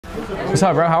What's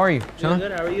up, bro? How are you? Doing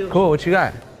good, how are you? Cool, what you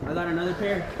got? I got another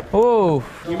pair. Oh.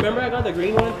 You remember I got the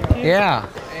green one? Yeah.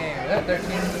 Damn, that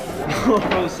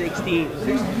 13. Oh, 16.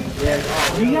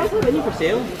 Yeah. Do you guys have any for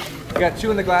sale? We got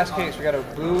 2 in the glass case. We got a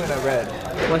blue and a red.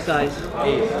 What size? 8.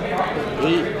 8?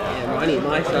 Yeah, I need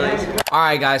my size.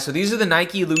 Alright guys, so these are the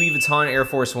Nike Louis Vuitton Air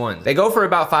Force Ones. They go for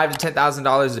about $5,000 to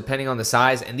 $10,000 depending on the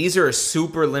size, and these are a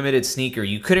super limited sneaker.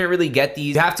 You couldn't really get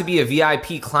these. You have to be a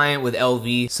VIP client with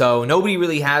LV, so nobody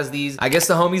really has these. I guess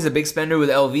the homie's a big spender with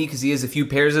LV because he has a few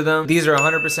pairs of them. These are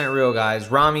 100% real, guys.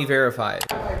 Rami verified.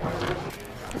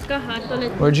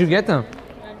 Where'd you get them?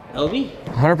 LV?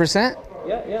 100%?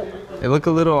 Yeah. They look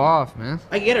a little off, man.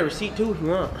 I can get a receipt too if you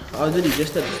want. I was literally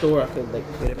just at the store. I could like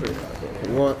get it for if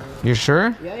you want. You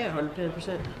sure? Yeah,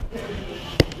 110%.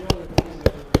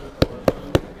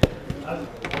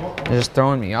 They're just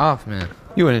throwing me off, man.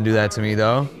 You wouldn't do that to me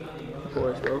though. Of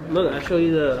course, bro. Look, I showed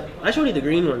you the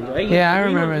green ones, right? Yeah, I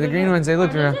remember the green ones. They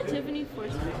look real. Tiffany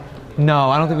Forces. No,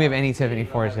 I don't think we have any Tiffany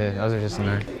Forces. Those are just in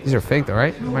there. These are fake though,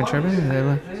 right? Am I tripping?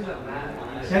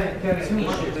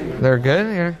 They're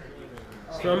good? Yeah.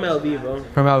 It's from LV, bro.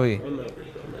 From LV.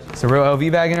 It's a real LV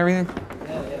bag and everything?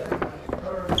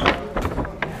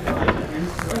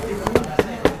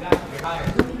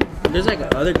 There's like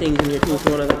other things in here too if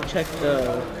you want to check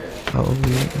the...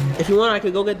 LV. If you want, I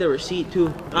could go get the receipt too.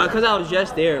 Cause I was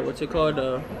just there. What's it called?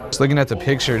 Just looking at the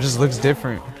picture, it just looks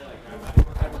different.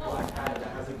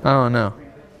 I don't know.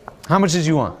 How much did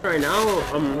you want? Right now,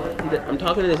 I'm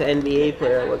talking to this NBA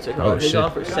player. What's it called? Oh, His shit.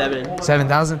 offer 7.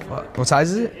 7,000? What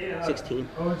size is it? 16.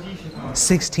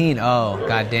 16. Oh,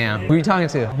 goddamn. Who are you talking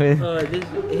to?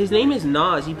 His name is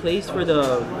Nas. He plays for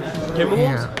the Timberwolves.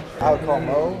 Yeah. I would call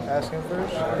Mo, ask him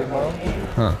first. Big Mo.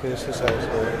 Huh. Because his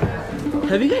size.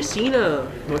 Have you guys seen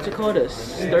what's it called? A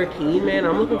 13, man?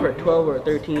 I'm looking for a 12 or a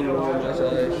 13 over my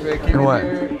size. And what?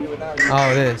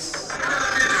 Oh, this.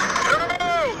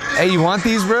 Hey, you want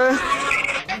these, bro?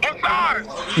 What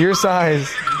size? Your size.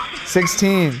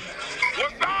 16.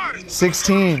 What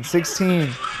size? 16.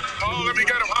 Oh, let me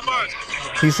get him. How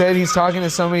much? He said he's talking to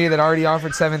somebody that already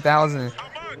offered 7,000.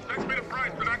 How much? Text me the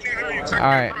price, but I can't hear you. Text All me the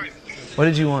right. price. What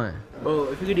did you want?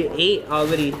 Bro, if you could do 8,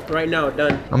 already right now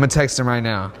done. I'm gonna text him right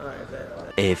now.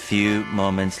 A few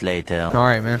moments later. All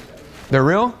right, man. They're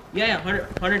real? Yeah,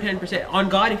 110%. On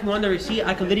God, if you want the receipt,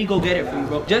 I could literally go get it for you,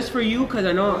 bro. Just for you, cause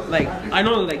I know,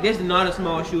 like, this is not a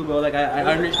small shoe, bro. Like, I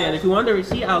understand. If you want the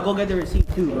receipt, I'll go get the receipt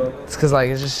too, bro. It's cause like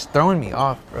it's just throwing me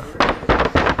off, bro.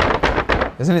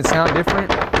 Doesn't it sound different?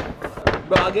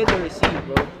 Bro, I'll get the receipt,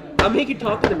 bro. I'll make you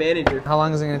talk to the manager. How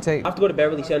long is it gonna take? I have to go to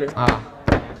Beverly Center.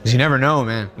 Cause you never know,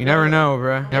 man. You never know,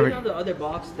 bro. Never. You have the other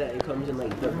box that it comes in,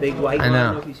 like, the big white one. I I don't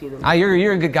know. know if you've seen them.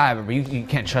 You're a good guy, but you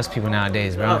can't trust people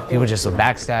nowadays, bro. People just will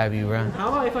backstab you, bro. How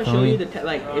about if I show you the,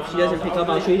 like, if she doesn't pick up,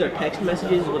 I'll show you their text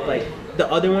messages with, like,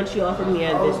 the other one she offered me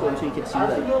and this one, so you can see,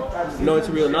 like, no, it's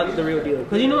real, not the real deal.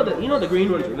 Cause you know the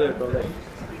green ones are good, bro. Like,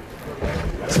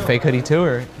 It's a fake hoodie too,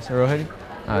 or it's a real hoodie?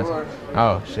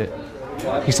 Oh shit.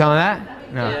 You selling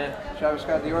that? No. yeah. Travis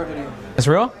Scott Dior hoodie. It's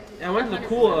real? I went to the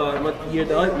cool,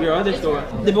 your other store.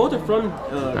 They both are from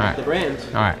right. the brands.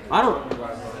 All right. I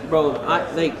don't, bro.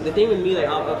 Like the thing with me, like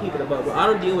I'll keep it above. Bro. I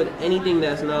don't deal with anything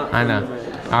that's not. I know. From the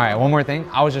brand. All right. One more thing.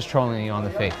 I was just trolling you on the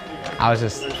fake. I'm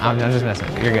just messing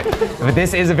with you. You're good. But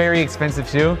this is a very expensive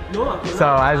shoe. No, I'm So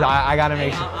I gotta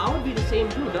make sure. I would be the same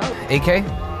too, dog. 8K?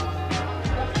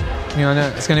 You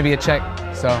know, it's gonna be a check.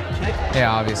 So Check?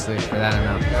 yeah, obviously for that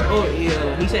amount. Oh,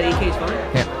 yeah. He said 8K is fine.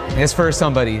 Yeah. It's for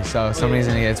somebody, so somebody's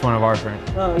gonna get it. It's one of our friends.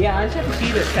 Oh yeah, I just have to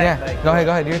see the check. Yeah, Like, go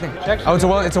ahead, do your thing. Oh,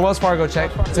 it's a Wells Fargo check.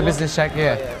 It's a business check,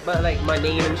 yeah. But like my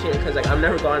name and shit, cause like I've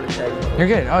never gone to check. You're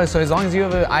good. Oh, so as long as you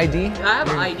have an ID? I have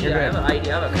an ID. You're I have good. an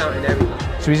ID. I have an account and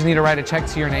everything. So we just need to write a check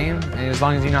to your name, and as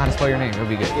long as you know how to spell your name, it'll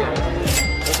be good. Yeah.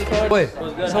 What's it called? What? What's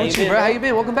good? What's How up you with you, been, bro? How you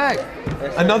been? Welcome back.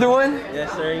 Yes, sir. Another one?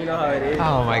 Yes, sir. You know how it is.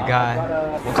 Oh my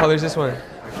God. What color is this one?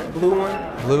 Blue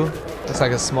one. Blue. Looks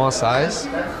like a small size.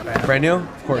 Brand new?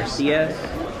 Of course. Yes.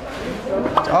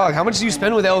 Oh, how much do you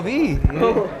spend with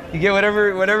LV? You get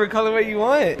whatever colorway you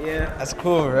want. Yeah. That's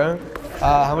cool, bro.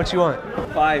 How much you want?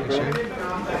 5, bro.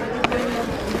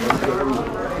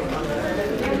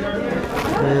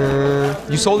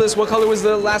 You sold this? What color was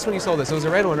the last one you sold this? It was a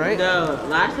red one, right? No,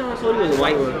 last time I sold you was a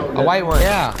white one. A white one.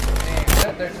 Yeah.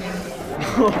 That 13.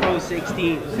 Oh,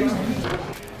 16.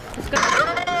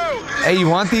 Hey, you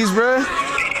want these, bro?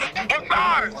 What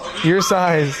size? Your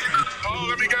size. Oh,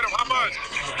 let me get him. How much?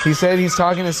 He said he's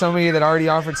talking to somebody that already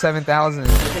offered 7,000.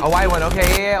 A white one.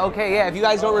 Okay, yeah. If you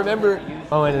guys don't remember,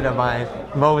 Mo ended up buying.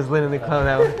 Mo was lit in the club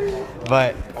that one.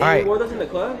 But all You right. wore those in the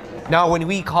club? No, when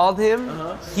we called him,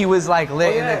 he was like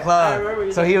lit in the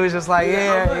club. So he was just like,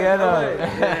 yeah,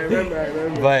 I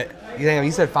remember. But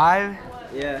you said 5?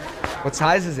 Yeah. What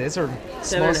size is it? It's a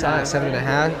small size,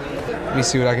 7.5. Let me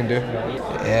see what I can do.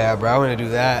 Yeah, bro, I want to do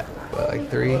that. But like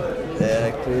 3. Yeah,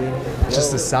 like 3.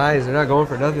 Just the size. They're not going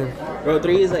for nothing. Bro,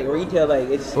 3 is like retail. Like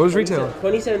it's. What was retail?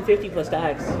 $27.50 plus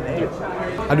tax.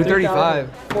 I do 35.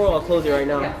 4, I'll close it right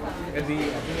now.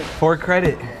 4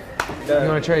 credit. You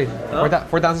want to trade?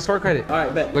 4,000 store credit. All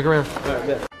right, bet. Look around. All right,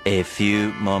 bet. A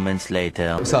few moments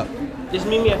later. What's up? Just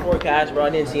meet me at 4 cash, bro. I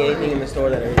didn't see anything in the store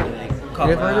that I really like. Caught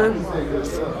You my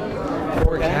have eye.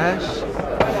 4 cash?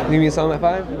 You need me to sell them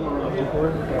at 5?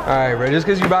 Alright, bro. Just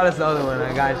because you brought us the other one,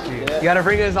 I got you. You gotta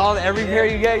bring us every pair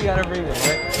you get, you gotta bring it,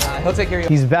 right? He'll take care of you.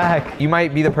 He's back. You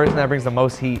might be the person that brings the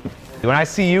most heat. When I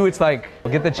see you, it's like,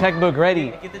 get the checkbook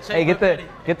ready. Hey, get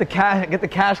the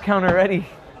cash counter ready.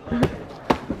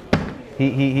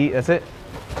 That's it.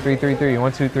 3, 3, 3.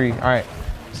 1, 2, 3. All right,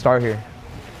 start here.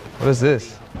 What is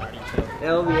this?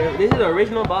 LV. This is the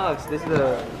original box. This is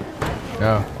the.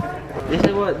 No. This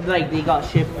is what like they got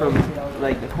shipped from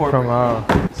like the corporate.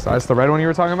 From so that's the red one you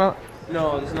were talking about?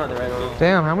 No, this is not the right one.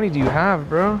 Damn, how many do you have,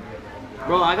 bro?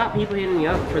 Bro, I got people hitting me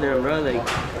up for them, bro. Like.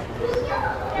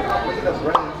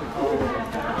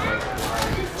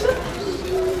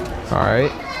 All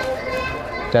right.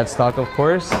 Dead stock, of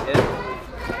course. Yeah.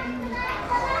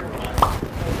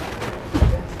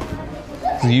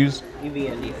 Used.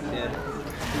 UVND, yeah.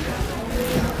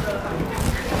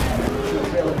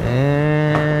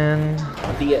 And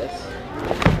DS.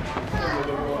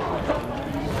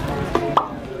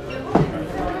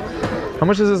 how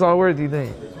much is this all worth, do you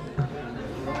think?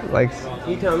 Like,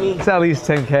 You tell me. it's at least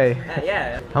 10K.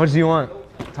 Yeah. How much do you want?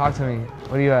 Talk to me.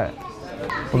 What are you at?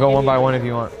 We'll go one by one if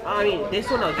you want. I mean, this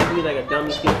one I'll give you like a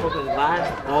dummy steal for because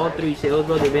last all 3 sales,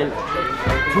 bro, they've been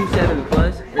 2.7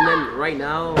 plus, and then right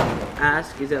now,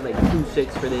 ask is at like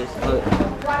 2.6 for this.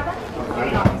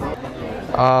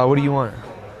 What do you want?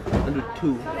 I'll do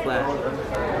 2 flat.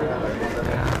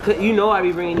 Cause you know I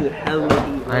be bringing you hella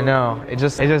heat, bro. I know.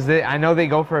 I know they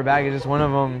go for a bag. It's just one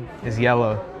of them is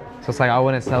yellow, so it's like I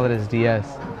wouldn't sell it as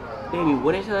DS. Baby,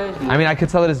 what is that? I mean, I could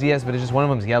sell it as DS, but it's just one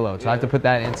of them's yellow, so I have to put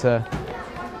that into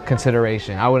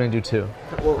consideration. I wouldn't do 2.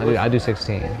 I do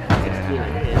 16.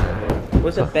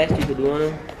 What's the best you could do on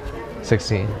them?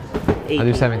 16. 18. I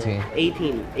do 17.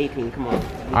 18, come on. All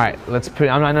right, let's put.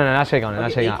 No, not shake on it.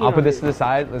 Not shake on it. I'll put this to the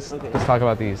side. Let's talk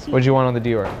about these. What'd you want on the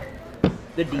Dior?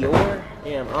 The Dior?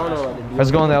 Damn, I don't know about the Dior.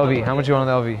 Let's go on the LV. How much you want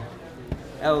on the LV?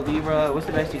 LV, bro. What's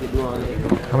the best you could do on it?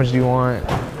 How much do you want?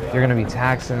 You're gonna be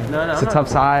taxing. No, it's a tough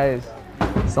size.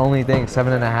 It's the only thing.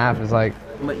 7.5 is like.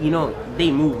 But you know, they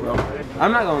move, bro.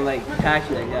 I'm not gonna like tax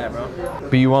you like that, bro.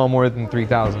 But you want more than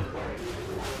 3,000.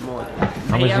 More.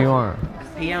 How much do you want?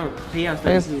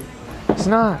 Payouts. It's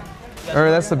not. Or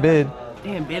that's the bid.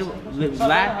 Damn, bid.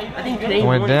 I think today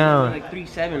Went down. Like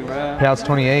 3.7, bro. Payout's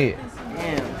 28.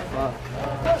 Damn, fuck.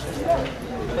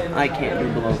 I can't do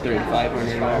below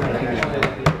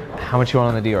 3,500. How much you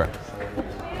want on the Dior?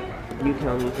 You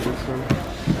tell me for this one.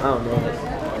 I don't know.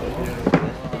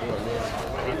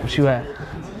 What you at?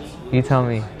 You tell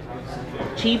me.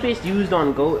 Cheapest used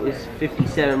on GOAT is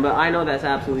 57, but I know that's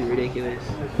absolutely ridiculous.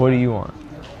 What do you want?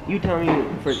 You tell me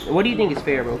for what do you think is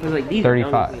fair, bro? Because like these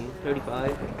 35. are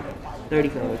 35.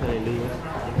 35 I couldn't do.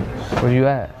 Where you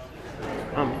at?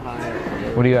 I'm high.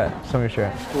 What are you at? Show me your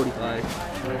shirt. 45.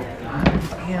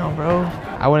 Damn, bro.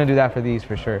 I wouldn't do that for these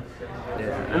for sure.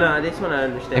 Yeah. No, this one I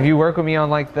understand. If you work with me on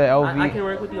like the LV. I can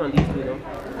work with you on these two though.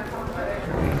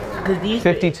 Cause these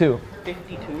 52.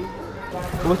 52.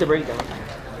 What's the breakdown?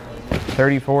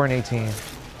 34 and 18.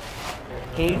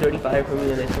 Can you 35 for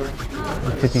me in this one?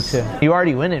 52. You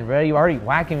already winning, bro. You already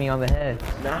whacking me on the head.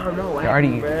 Nah, I'm not You're whacking,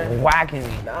 already bro. whacking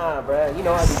me. Nah, bro. You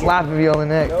know I be Slapping me on the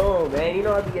neck. No, man. You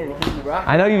know I be getting heat, bro.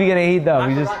 I know you be getting heat though.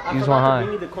 You just I want forgot to high.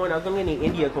 bring you the coin. I was gonna get an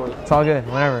India coin. It's all good.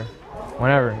 Whenever.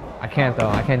 I can't though.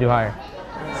 I can't do higher.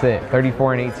 That's it.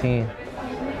 34 and 18.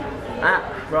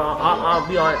 Bro, I'll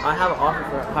be honest. I have an offer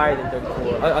for higher than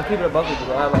 34. I'll keep it a buck with you,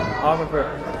 bro. I have an offer for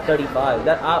 35.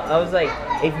 That I was like,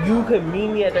 if you could meet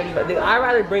me at 35, I'd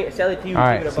rather sell it to you. All and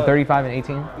right. keep it a So buck. 35 and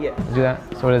 18. Yeah. Let's do that.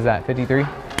 So what is that? 53. All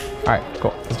right.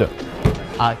 Cool. Let's do it.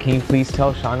 Can you please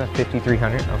tell Shauna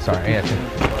 5,300? I'm sorry. I got you.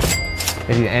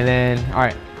 And then, all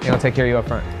right. They'll take care of you up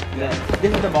front. Yeah.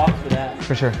 This is the box for that.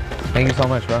 For sure. Thank you so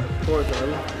much, bro. Of course,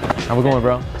 bro. How we going,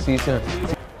 bro? See you soon.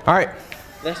 All right.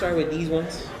 Let's start with these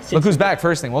ones. Look who's back.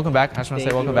 First thing, welcome back. I just want to say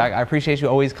Thank welcome you, back. I appreciate you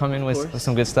always coming with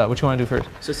some good stuff. What you want to do first?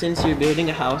 So since you're building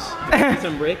a house,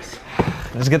 some bricks.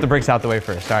 Let's get the bricks out the way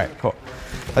first. All right, cool.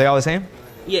 Are they all the same?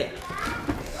 Yeah.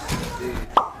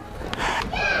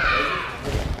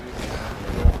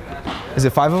 Is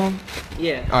it 5 of them?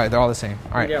 Yeah. All right, they're all the same.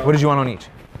 All right, Yeah. what did you want on each?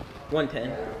 110.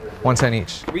 110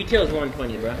 each. Retail is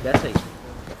 120, bro. That's like,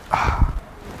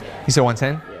 You said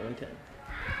 110? yeah, 110.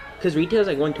 Cause retail is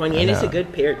like 120, and it's a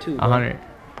good pair too. Bro. 100.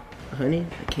 100?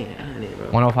 I can't. 100, bro.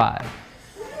 105.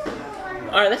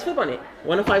 All right, let's flip on it.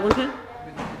 105, 110.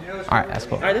 All right, that's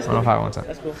cool. All right, that's cool. 105, 110.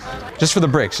 That's cool. Just for the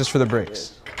bricks, just for the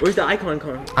bricks. Where's the icon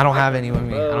card? I don't have any with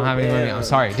me. I don't have any with me. damn. I'm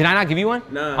sorry. Did I not give you one?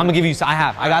 Nah. I'm gonna give you. I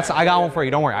have. I got one for you.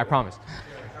 Don't worry. I promise.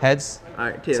 Heads. All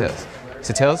right, tails. Tails. Is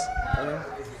it tails?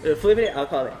 Flip it. I'll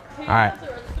call it. All right.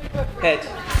 Heads.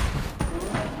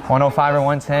 105 or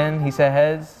 110. He said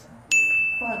heads.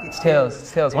 It's tails.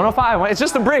 It's tails. 105. It's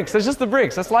just the bricks. It's just the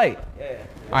bricks. That's light. Yeah.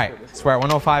 All right. So we're at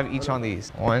 105 each on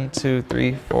these. 1, 2,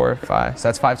 3, 4, 5. So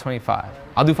that's 525.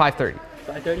 I'll do 530.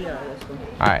 530. All right, that's cool.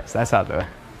 All right. So that's out there.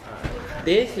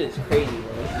 This is crazy,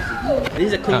 bro. This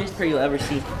is the cleanest pair you'll ever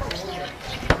see.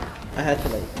 I had to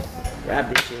like grab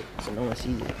this shit so no one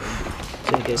sees it.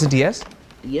 So Is it DS?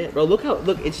 yeah, bro. Look,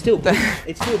 it's still blue.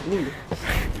 It's still blue.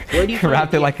 Where do you find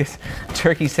Wrapped it like a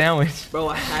turkey sandwich. Bro,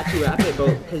 I had to wrap it,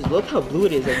 bro, because look how blue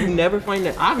it is. Like, you never find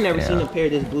that. I've never seen a pair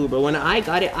this blue, bro. When I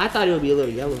got it, I thought it would be a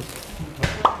little yellow.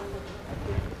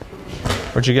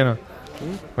 Where'd you get them?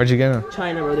 Where'd you get them?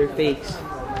 China, bro, they're fakes.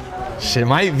 Shit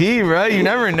might be, bro. You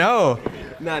never know.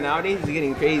 Nah, nowadays it's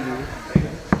getting crazy.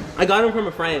 I got them from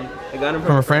a friend.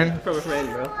 From a friend? From a friend,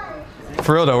 bro.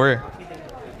 For real though, where?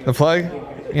 The plug?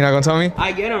 You're not gonna tell me?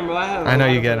 I get them, bro. I know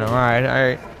you get them. All right, all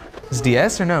right. Is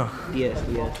DS or no? Yes.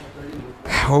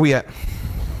 Where we at?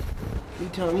 You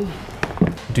tell me.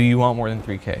 Do you want more than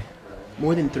 3K?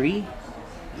 More than 3?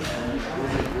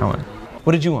 I want.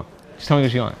 What did you want? Just tell me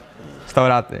what you want. Just throw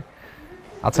it out there.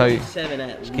 I'll tell you. 7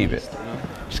 at least. Keep it. Bro.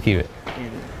 Just keep it.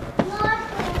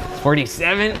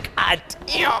 47? God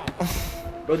damn.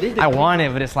 Bro, this is I want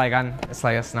it, but it's like it's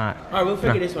not. All right, we'll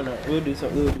figure this one out. We'll do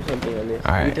something on this.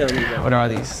 All right. You tell me, bro. What are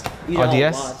these? These All are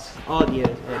DS? bots. All DS.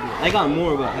 I got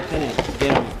more, but I couldn't get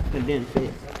them. It didn't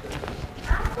fit.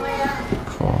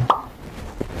 Cool.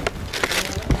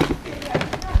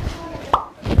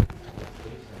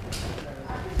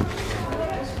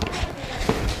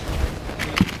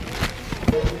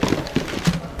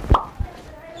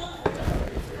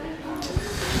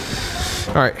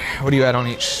 All right, what do you add on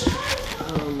each? Check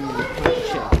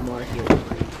market.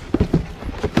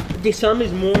 Some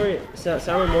is more.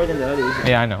 Some are more than the others.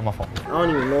 Yeah, I know. My fault. I don't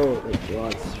even know like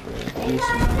lots for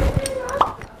juicy.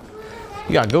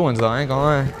 You got good ones though. I ain't gonna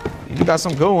lie. You got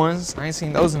some good ones. I ain't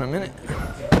seen those in a minute.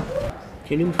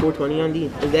 Can you do 420 on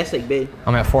these? That's like bid.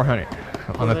 I'm at 400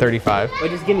 on the 35. Or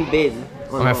just give me bid.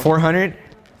 I'm at 400,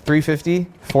 350,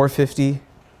 450,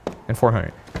 and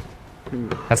 400.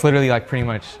 That's literally like pretty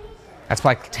much. That's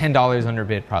like $10 under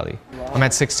bid probably. Wow. I'm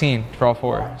at 16 for all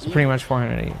four. It's pretty much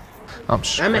 480. I'm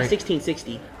at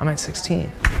 1660. I'm at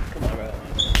 16. Come on, bro.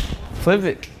 Flip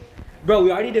it. Bro,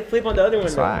 we already did flip on the other one.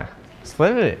 That's why. Just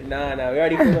flip it. Nah, we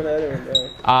already flipped on the other one, bro.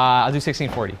 I'll do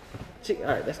 1640.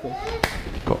 All right, that's cool.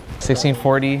 Cool.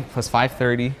 1640 plus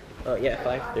 530. Oh yeah,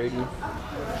 530. All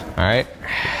right.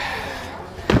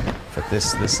 Put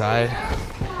this to the side.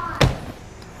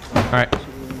 All right.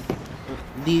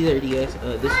 These are DS.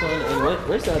 This one and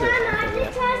where's the other one?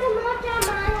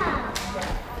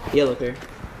 Yellow pair.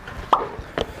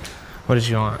 What did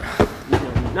you want?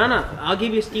 No. I'll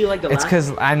give you a steal like the It's last.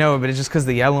 because I know, but it's just because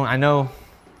the yellow. I know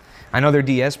they're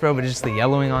DS, bro, but it's just the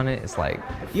yellowing on it. It's like.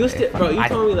 You told me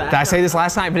last. Did I say this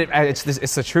last night? But it's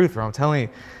the truth, bro. I'm telling you.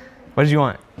 What did you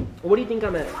want? What do you think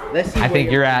I'm at? Let's see. I think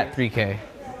you're at 3K.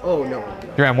 Oh no.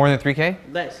 You're at more than 3K?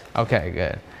 Less. Okay,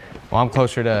 good. Well, I'm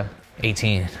closer to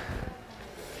 18.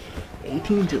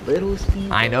 18's a little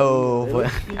steep. I know,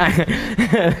 but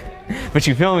but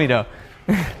you feel me though.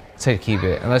 Say to keep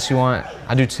it, unless you want.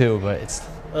 I do too, but it's.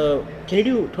 Can you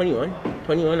do 21?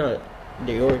 21.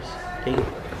 They're yours. Take it.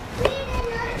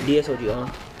 DSOG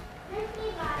on.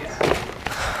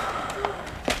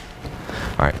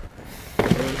 All right.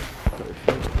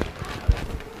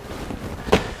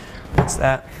 What's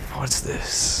that? What's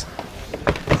this?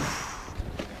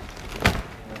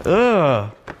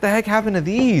 Ugh. What the heck happened to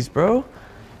these, bro?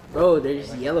 Bro, they're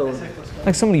just yellow.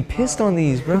 Like somebody pissed on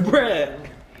these, bro. Bruh.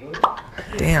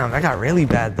 Damn, that got really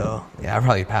bad though. Yeah, I'll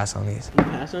probably pass on these. You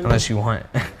pass on Unless you want.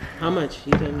 How much?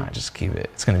 You tell me. I just keep it.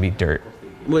 It's gonna be dirt.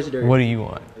 What's dirt? What do you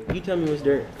want? You tell me what's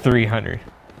dirt. 300.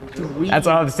 That's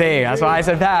what I'm saying. That's why I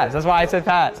said pass. That's why I said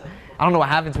pass. I don't know what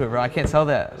happened to it, bro. I can't sell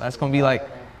that. That's gonna be like,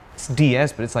 it's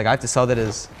DS, but it's like I have to sell that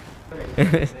as.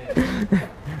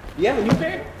 You have a new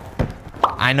pair?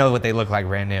 I know what they look like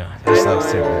brand new. This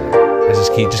looks too. Let's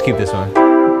just keep this one.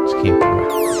 Just keep it, bro.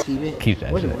 Keep it. Keep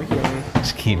that Where's shit. the market at?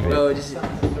 Just keep it. Bro, cause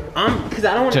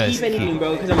I don't want to Just keep anything, keep-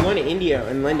 bro. Cause I'm going to India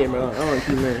and London, bro. I don't want to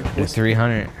keep nothing. It's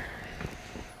 300.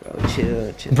 Bro,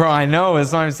 chill. Bro, I know.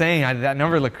 That's what I'm saying. That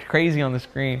number looked crazy on the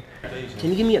screen. Can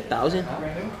you give me 1,000?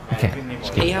 Okay.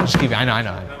 Just keep it. Just keep it. I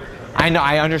know.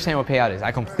 I understand what payout is.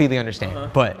 I completely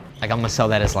understand. But like, I'm gonna sell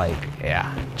that as like,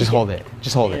 yeah. Just hold it.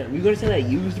 Just hold it. Damn, you gonna sell that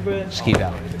used, bro? Just keep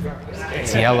that.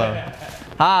 It's yellow.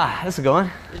 Ah, that's a good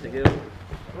one. That's a good one.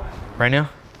 Right now?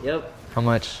 Yep. How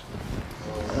much?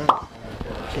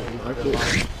 Check the market. I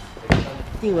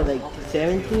think what, like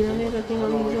 1,700, I think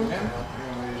on these ones.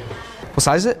 What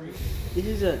size is it? This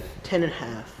is a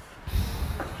 10.5.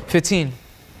 15.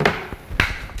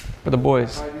 For the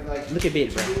boys. Look at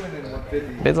bid, bro.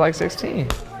 Bid's like 16.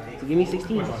 So give me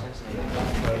 16.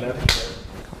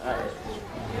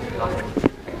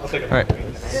 Alright.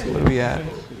 So what are we at?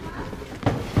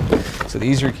 So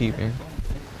these you're keeping.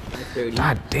 30.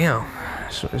 God damn.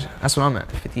 That's what I'm at.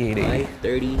 58.80.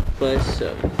 30 plus.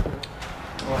 Yeah,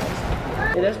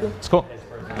 that's cool. It's cool.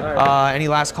 Any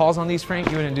last calls on these, Frank?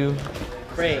 You wouldn't do?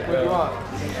 Frank, bro.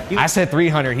 I said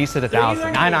 300. He said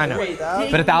 1,000. I know. Wait,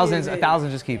 But 1,000,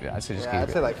 just keep it. I said just keep I'd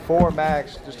it. say like 4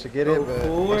 max just to get it,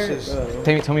 but it's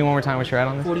just Tell me one more time what you're at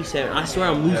on this. 47. I swear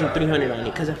I'm losing 300 on it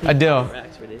because I A deal.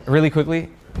 for this. Really quickly,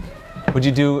 would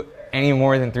you do any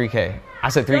more than 3K? I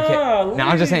said 3K. No,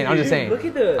 I'm just saying. Look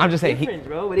at the I'm just saying. difference,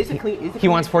 bro. But it's a clean. He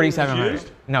wants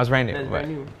 4,700. No, it's brand new. That's but brand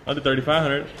new. Under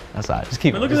 3,500. That's all right. Just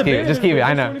keep it. Look at Just the keep it. bid. Just keep it.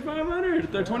 I know.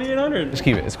 2,500. They're 2,800. Just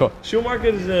keep it. It's cool. Shoe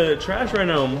market is trash right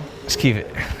now. Just keep it.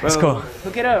 It's Bro, cool.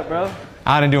 Hook it up, bro.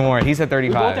 I didn't do more. He said We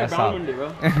both 35. are That's brown all. one day, bro.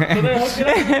 So then hook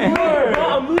it up more. Bro,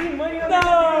 I'm losing money on this.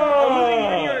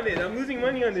 I'm losing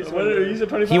money on this. What are you said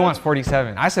 25? He wants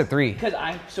 47. I said 3. Because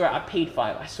I swear I paid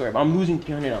 5. I swear, but I'm losing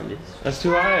 300 on this. That's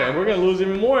too high. We're gonna lose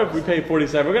even more if we pay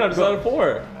 47. We're gonna have to sell it at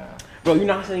 4. Bro, you're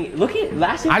not selling it. Look at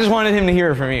last year. I just wanted him to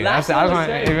hear it from you. Last That's I just year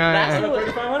want. was if you last want- year-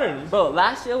 3,500. Bro,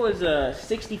 last year was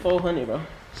 6,400, bro.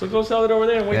 So go sell it over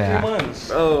there and wait Yeah. 3 months.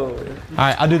 Bro. All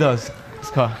right, I'll do those. Let's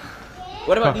go.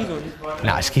 What about these ones?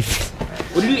 Nah, just keep it.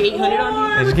 Would you do 800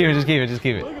 on these? Just keep it. Just keep it. Just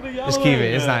keep Look at the it. yellow Just keep it. line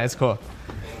It's there. not. It's cool.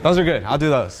 Those are good. I'll do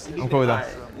those. I'm cool with those.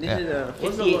 This Yeah. is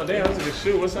What's the 58. damn? That's a good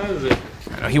shoe. What size is it?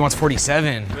 He wants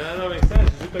 47. Man, that don't make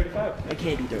sense. It's 35. I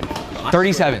can't do 30.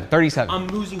 37. 37. I'm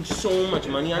losing so much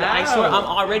money on it. I swear, I'm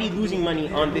already losing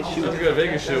money on this shoe. That's a good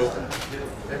Vegas shoe.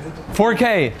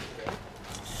 4K.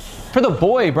 For the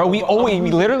boy, bro. We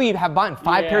literally have bought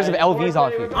 5 pairs of LVs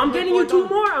off you. I'm getting you 2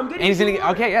 more. I'm getting And he's you gonna 2 get.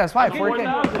 more. Okay, yeah, that's fine. 1,000.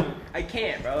 4K. I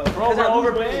can't, bro. Bro, Because we're I lose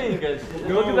overpaying.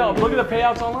 Look at the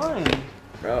payouts online.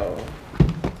 Bro.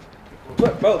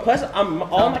 Bro, plus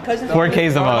all my cousins. 4K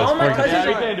is the most. All my 4K. cousins Yeah,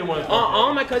 you are. can't do more than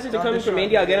All my cousins are coming from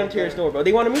India. I'll get them to your store, bro.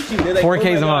 They want to meet you. They're like,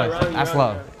 4K is the oh my most. God, That's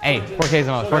Ryan. low. Hey, 4K is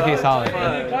the most. 4K is solid.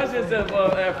 And the cousins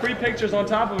have free pictures on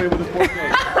top of it with the 4K.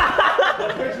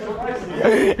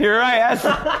 You're right.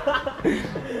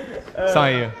 That's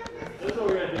on you. That's what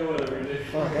we're gonna do with it.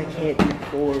 Fuck, I can't do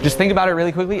 4. Just think about it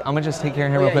really quickly. I'm gonna just take care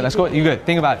of him real quick. Let's go. You good?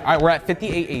 Think about it. All right, we're at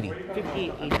 58.80.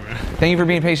 58. Thank you for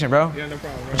being patient, bro. Yeah, no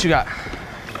problem. What you got?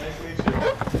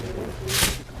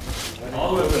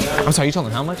 I'm sorry, you told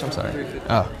him how much? I'm sorry.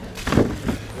 Oh.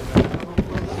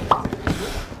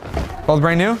 Both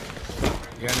brand new? you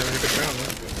gotta never hit the ground, man.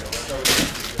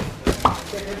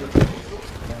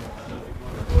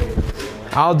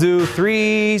 I'll do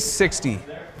 360.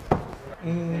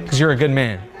 Because you're a good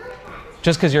man.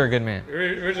 Just because you're a good man.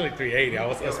 Originally 380. I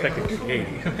was expecting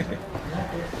 380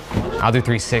 I'll do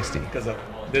 360. because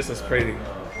this is crazy.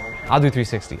 I'll do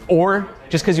 360. Or,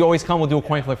 just because you always come, we'll do a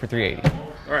coin flip for 380.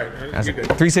 All right, That's you're it.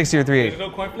 good. 360 or There's 380.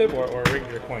 no coin flip or a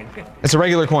regular coin. It's a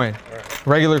regular coin.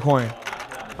 Regular coin.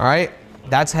 All right?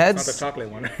 That's Not the heads. chocolate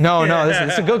one. No,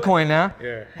 this is a good coin now.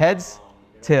 Yeah. Heads,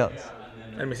 tails.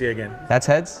 Let me see again. That's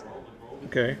heads.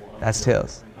 Okay. That's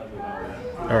tails.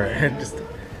 All right. Just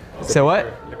So what?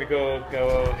 let me go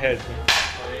ahead.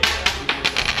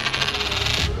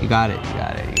 You got it. You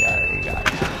got it. You got it. You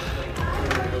got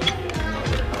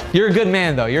it. You're a good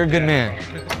man, though. You're a good man.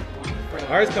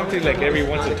 Ours comes to like every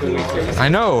 1 to 2 weeks. I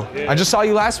know. I just saw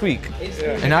you last week,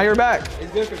 and now you're back.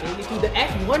 It's good for baby too. The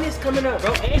F1 is coming up,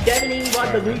 bro. And Devin even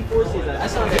bought the Louis forces. I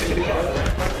saw that video.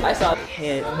 I saw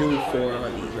can't do 4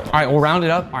 on these, bro. All right, we'll round it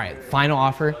up. All right, final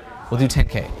offer. We'll do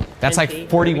 10K. That's like 10K?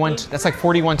 41. That's like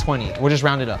 41.20. We'll just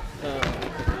round it up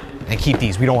and keep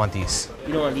these. We don't want these.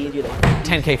 You don't want these, you're like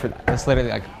 10K for that. That's literally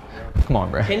like, come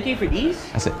on, bro. 10K for these?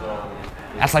 That's it.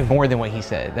 That's like more than what he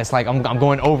said. That's like I'm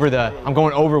going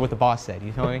over what the boss said.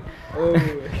 You feel me? Oh,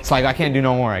 It's like I can't do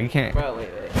no more. You can't. bro, wait.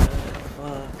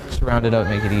 Just round it up,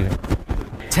 make it even.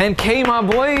 10K, my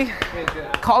boy.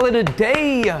 Call it a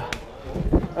day. All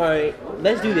right,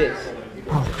 let's do this.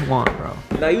 Oh, come on, bro.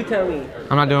 Now you tell me.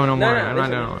 I'm not doing no more. No, I'm not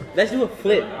doing no more. Let's do a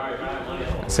flip.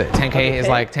 That's it. 10K is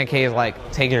like take it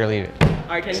or leave it. All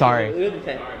right, 10K. Sorry. We'll do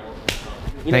 10.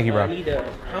 Thank you, bro. I need,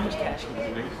 how much cash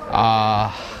can you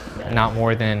give? Not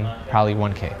more than probably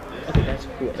 1K. Okay, that's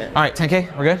cool, man. All right,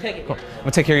 10K. We're good. 10K. Cool. I'm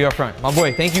gonna take care of you up front, my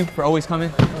boy. Thank you for always coming.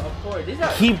 Of course.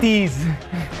 Keep these.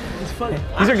 It's fun.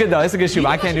 These are good though. It's a good shoe, but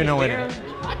I can't do no with it.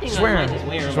 I think Swear I him. might just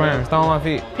wear 'em, Swear him. Throw on my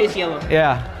feet. Piss yellow.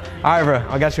 Yeah. All right, bro.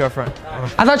 I got you up front.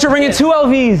 I thought you were bringing 2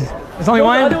 LVs. It's only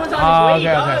one? The other one's on his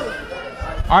way, dog.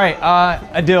 All right,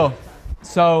 a deal.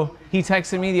 So he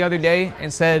texted me the other day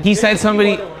and said he said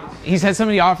somebody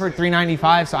offered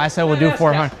 $395, so I said we'll do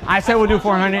 400. I said we'll do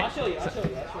 400. I'll show you.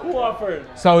 Who offered?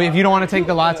 So if you don't want to take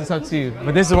the lots, it's up to you.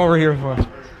 But this is what we're here for.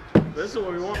 This is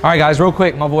what we want. All right, guys, real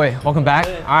quick, my boy, welcome back.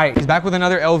 All right, he's back with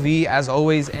another LV as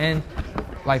always, and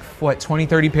like what, 20,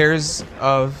 30 pairs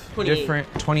of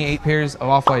 28 pairs of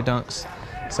off-white dunks.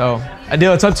 So a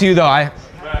deal. It's up to you though. I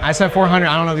said 400.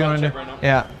 I don't know if you want to do.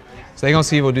 Yeah. So they gonna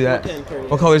see if we'll do that.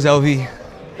 What color is LV?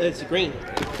 It's green.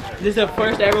 This is the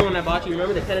first ever one I bought you.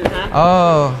 Remember the 10.5?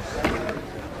 Oh.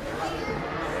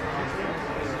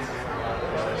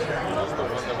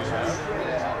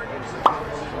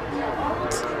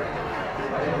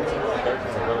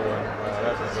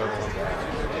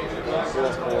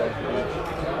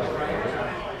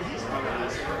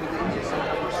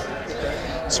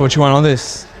 So what you want on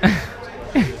this?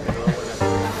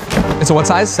 It's a what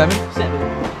size? 7? 7.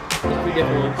 There's 3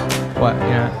 different ones. What?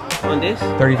 Yeah. On this?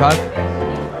 35?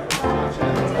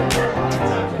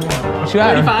 What you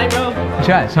at? 35, bro. What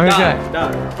you at? Show me what you at.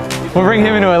 Dog. We'll bring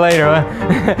him into it later. Huh?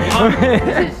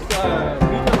 This is,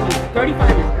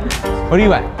 35 is. What are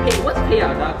you at? Hey, what's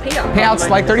payout, dog? Payout's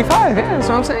like 35. Yeah, that's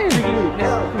what I'm saying.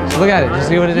 Look at it. Just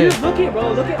see what it is. Look at,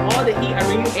 bro. Look at all the heat I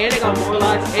bring you, and I got more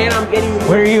lots, and I'm getting more.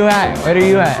 Where are you at? Where are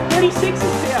you at? 36 is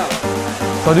payout.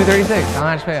 So do 36. How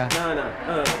much payout? No.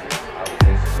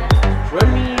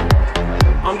 Run me.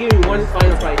 I'm giving you one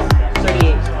final price.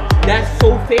 38. That's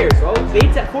so fair, bro.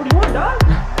 Bait's at 41, dog.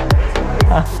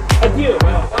 A deal,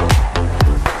 bro.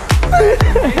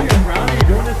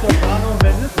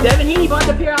 Devin Heaney bought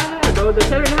the pair I had, bro. The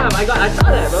 7.5. I saw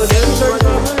that, bro. Devin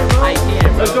Heaney. I can't,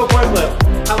 bro. Let's go point flip.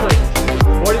 How much?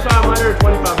 4,500 or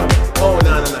 2,500? Oh,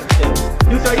 no.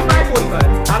 Do 35,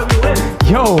 45. How do we win?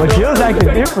 Yo, it feels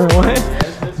acting different. What?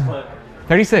 Let's flip.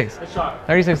 36. Let's shot.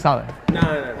 36 solid.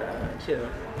 No. Chill.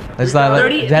 Let's like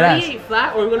 38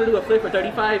 flat, or we're gonna do a flip for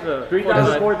 35.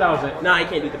 3,000, 4,000. No, I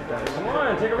can't do 3,000. Come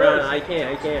on, take a No, risk. I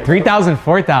can't. 3,000,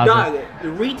 4,000. Dog, the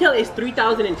retail is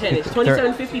 3,010. It's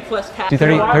 2,750 plus cash. Do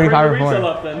 30, Why 35 bring or the resale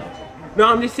 4? up then? No,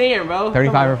 I'm just saying, bro.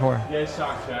 35 or 4? Yeah,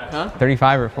 shock, chat. Huh?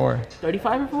 35 or 4?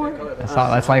 35 or 4?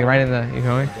 That's like right in the, you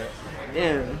feel me?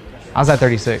 Yeah. I was at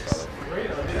 36.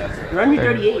 Run me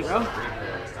 38, bro.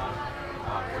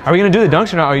 Are we gonna do the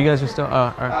dunks or not? Or you guys are still,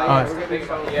 all right,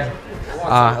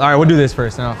 we'll do this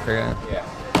first, and I'll figure it out.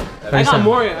 I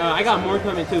got more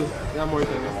coming too.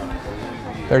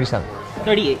 37.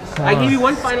 38. I give you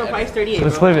one final price, 38.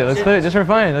 Let's flip it. Let's flip it just for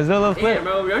fun. Let's do a little flip. Yeah,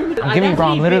 bro. I'm giving, bro.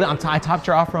 I'm literally, I topped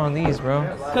your offer on these, bro.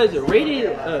 Because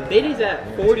rated, Betty's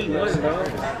at 41, bro.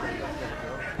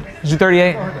 Did you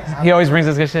 38? He always brings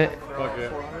us good shit.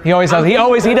 He always does. He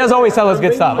does always sell us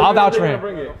good stuff. I'll vouch for him.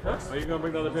 Are you gonna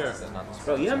bring the other pair?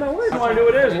 Bro, you have my word. I want to do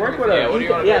what it is. Work with us. What do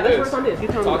you want to Yeah, do? let's work on this. You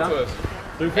tell me. Talk to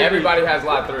us. Everybody has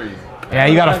lot 3. Yeah,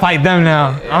 you gotta fight them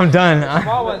now. I'm done.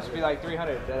 Small ones be like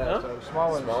 300. So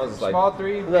small ones. is like- Small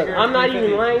 3. Look, bigger, I'm not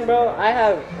even 350. lying, bro. I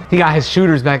have. He got his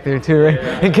shooters back there too, right?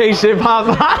 In case shit pop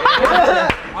off.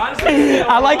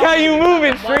 I like how you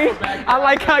moving, Free. I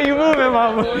like how you moving,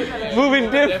 mama. Moving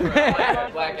different.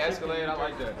 Black Escalade, I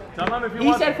like that. Tell them if you He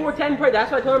want. said 410 per.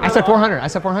 That's what I told him. I said 400. I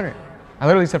said 400. I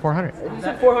literally said 400. You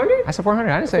said 400? I said 400.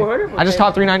 I didn't say. 400? I just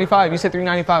topped 395. You said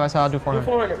 395. I said I'll do 400.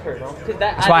 400 per, bro.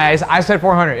 That's why I said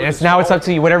 400. Now it's up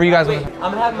to you. Whatever you guys Wait, want. I'm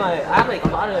gonna have my. I have like a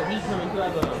lot of heat coming too. I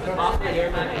have a off Air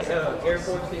Max, Air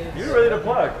Forces. You're really the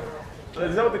plug.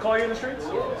 Is that what they call you in the streets?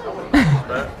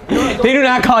 They do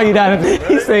not call you that.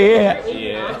 He say yeah.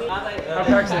 I'm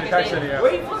Pack City, yeah.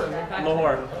 Where are you from?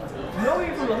 Lahore. You know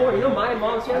you're from Lahore. You know my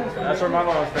mom's family's from. That's where my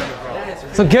mom's famous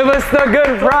from. So give us the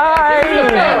good price.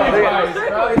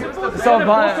 So Full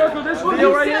fun. circle, this one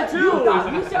deal right here too.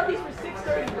 You sell these for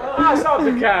 $630, bro. I saw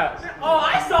the cat. Oh,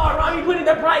 I saw Rami putting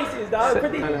the prices, dog.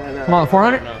 Come on,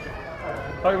 400.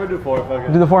 Fuck, we'll do 4. Fuck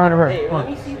it. Do the 400 per. Hey, Come let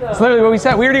on. me see the. That's literally what we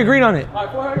said. We already agreed on it. All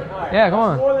right, 400. All right. Yeah, come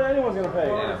on. More than anyone's gonna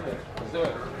pay.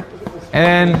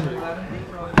 And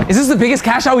is this the biggest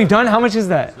cash out we've done? How much is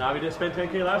that? Nah, we just spent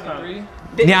 10K last time.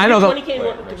 Yeah, I know.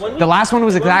 20K one week? The last one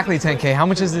was exactly 10K. How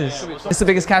much is this? It's the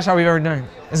biggest cash out we've ever done.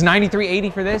 It's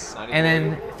 93.80 for this, and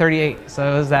then 38.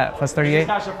 So it was that plus 38.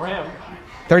 Cash up for him.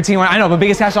 13. I know, but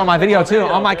biggest cash on my video too.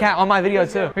 On my video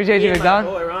too. Appreciate you, big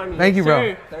dog. Thank you,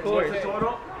 bro.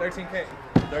 Total 13K.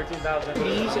 13,000.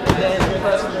 These and then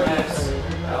plus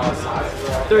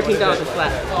 13,000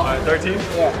 flat. 13?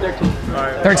 Yeah, 13. All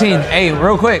right. 13. Hey,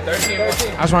 real quick. 13.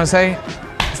 I just want to say,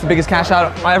 it's the biggest cash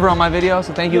out ever on my video.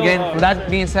 So thank you again. With that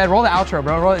being said, roll the outro,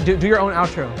 bro. Do your own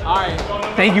outro. All right.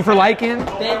 Thank you for liking.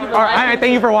 Thank you for All right,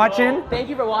 thank you for watching. Thank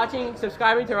you for watching,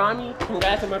 subscribing to Rami.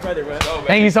 Congrats on my brother, bro.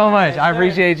 Thank you so much. I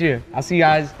appreciate you. I'll see you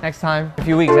guys next time in a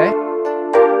few weeks, eh?